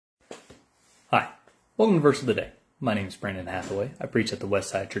Welcome to Verse of the Day. My name is Brandon Hathaway. I preach at the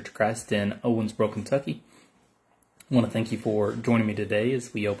Westside Church of Christ in Owensboro, Kentucky. I want to thank you for joining me today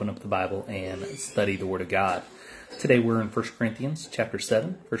as we open up the Bible and study the Word of God. Today we're in 1 Corinthians chapter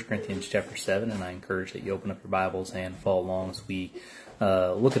 7, 1 Corinthians chapter 7, and I encourage that you open up your Bibles and follow along as we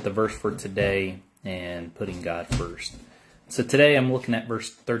look at the verse for today and putting God first. So today I'm looking at verse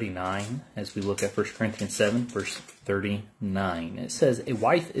 39 as we look at 1 Corinthians 7, verse 39. It says, "A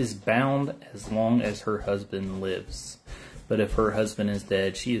wife is bound as long as her husband lives. But if her husband is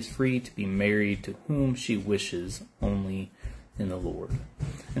dead, she is free to be married to whom she wishes, only in the Lord."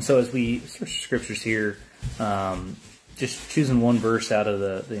 And so as we search scriptures here, just choosing one verse out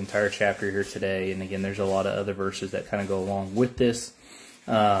of the entire chapter here today, and again, there's a lot of other verses that kind of go along with this,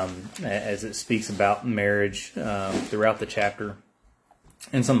 as it speaks about marriage throughout the chapter,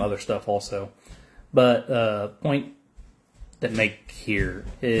 and some other stuff also. But point that make here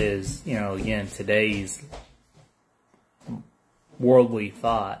is, again, today's worldly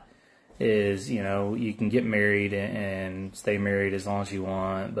thought is, you can get married and stay married as long as you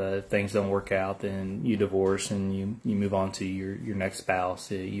want, but if things don't work out, then you divorce and you move on to your next spouse,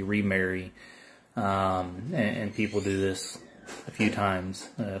 you remarry, and people do this a few times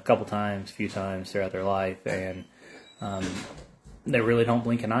throughout their life, and they really don't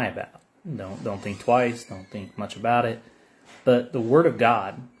blink an eye about it. Don't think twice, don't think much about it. But the Word of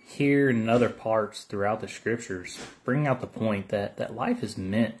God here and in other parts throughout the Scriptures bring out the point that life is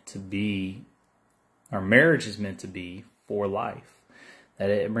meant to be, our marriage is meant to be for life. That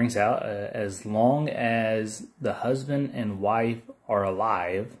it brings out as long as the husband and wife are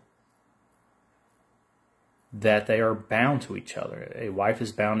alive, that they are bound to each other. A wife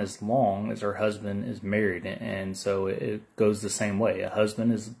is bound as long as her husband is married, and so it goes the same way. A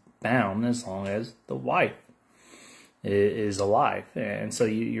husband is bound as long as the wife is alive, and so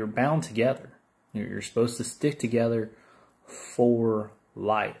you're bound together. You're supposed to stick together for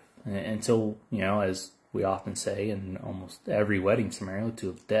life until, as we often say in almost every wedding scenario,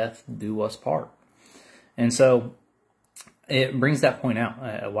 till death do us part. And so it brings that point out.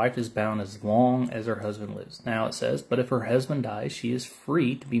 A wife is bound as long as her husband lives. Now it says, but if her husband dies, she is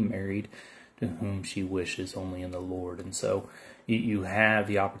free to be married to whom she wishes, only in the Lord. And so you have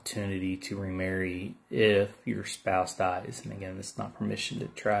the opportunity to remarry if your spouse dies. And again, it's not permission to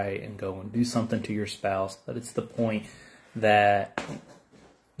try and go and do something to your spouse, but it's the point that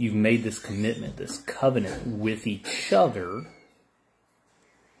you've made this commitment, this covenant with each other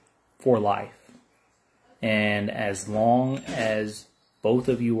for life. And as long as both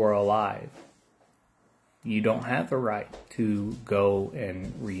of you are alive, you don't have the right to go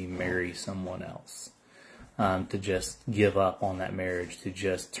and remarry someone else, to just give up on that marriage, to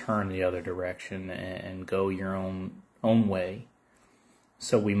just turn the other direction and go your own way.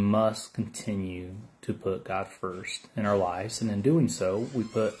 So we must continue to put God first in our lives, and in doing so, we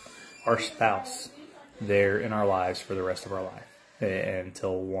put our spouse there in our lives for the rest of our life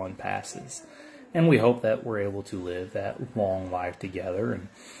until one passes. And we hope that we're able to live that long life together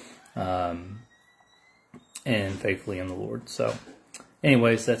and faithfully in the Lord. So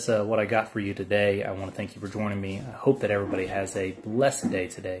anyways, that's what I got for you today. I want to thank you for joining me. I hope that everybody has a blessed day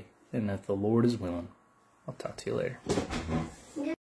today, and that the Lord is willing. I'll talk to you later.